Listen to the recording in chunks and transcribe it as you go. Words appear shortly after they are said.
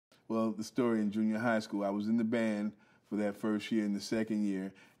well, the story in junior high school, I was in the band for that first year and the second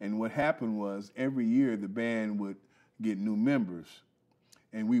year. And what happened was every year the band would get new members,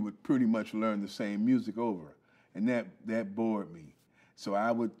 and we would pretty much learn the same music over. And that bored me. So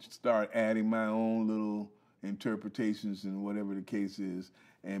I would start adding my own little interpretations and whatever the case is.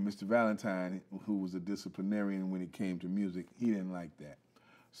 And Mr. Valentine, who was a disciplinarian when it came to music, he didn't like that.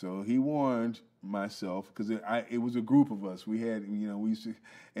 So he warned myself, because it was a group of us. We had, we used to,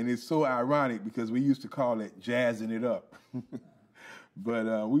 and it's so ironic because we used to call it jazzing it up.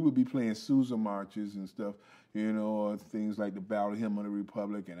 But we would be playing Sousa marches and stuff, or things like the Battle Hymn of the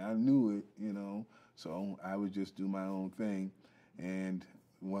Republic, and I knew it, so I would just do my own thing. And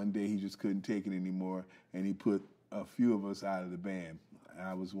one day he just couldn't take it anymore, and he put a few of us out of the band.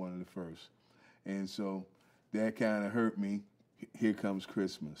 I was one of the first. And so that kind of hurt me. Here comes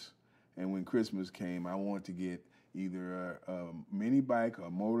Christmas. And when Christmas came, I wanted to get either a mini bike, a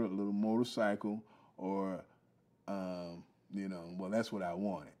little motorcycle, or, well, that's what I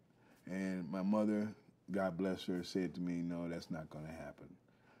wanted. And my mother, God bless her, said to me, no, that's not going to happen.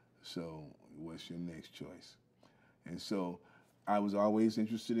 So what's your next choice? And so I was always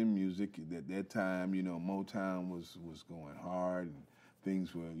interested in music. At that time, Motown was going hard, and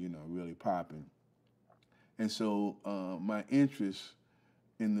things were, really popping. And so my interest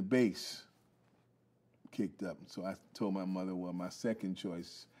in the bass kicked up. So I told my mother, well, my second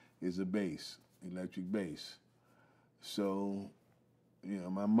choice is a bass, electric bass. So,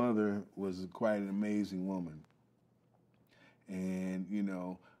 my mother was quite an amazing woman. And,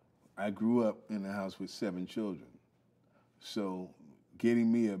 I grew up in a house with 7 children. So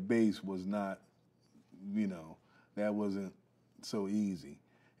getting me a bass was not, that wasn't so easy.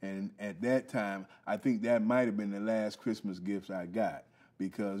 And at that time, I think that might have been the last Christmas gifts I got,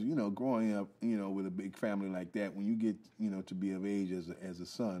 because, growing up, with a big family like that, when you get, to be of age as a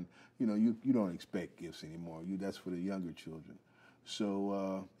son, you don't expect gifts anymore. That's for the younger children.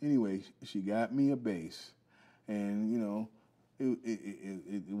 So anyway, she got me a bass, and,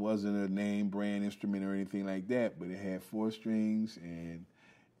 it wasn't a name brand instrument or anything like that, but it had 4 strings, and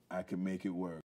I could make it work.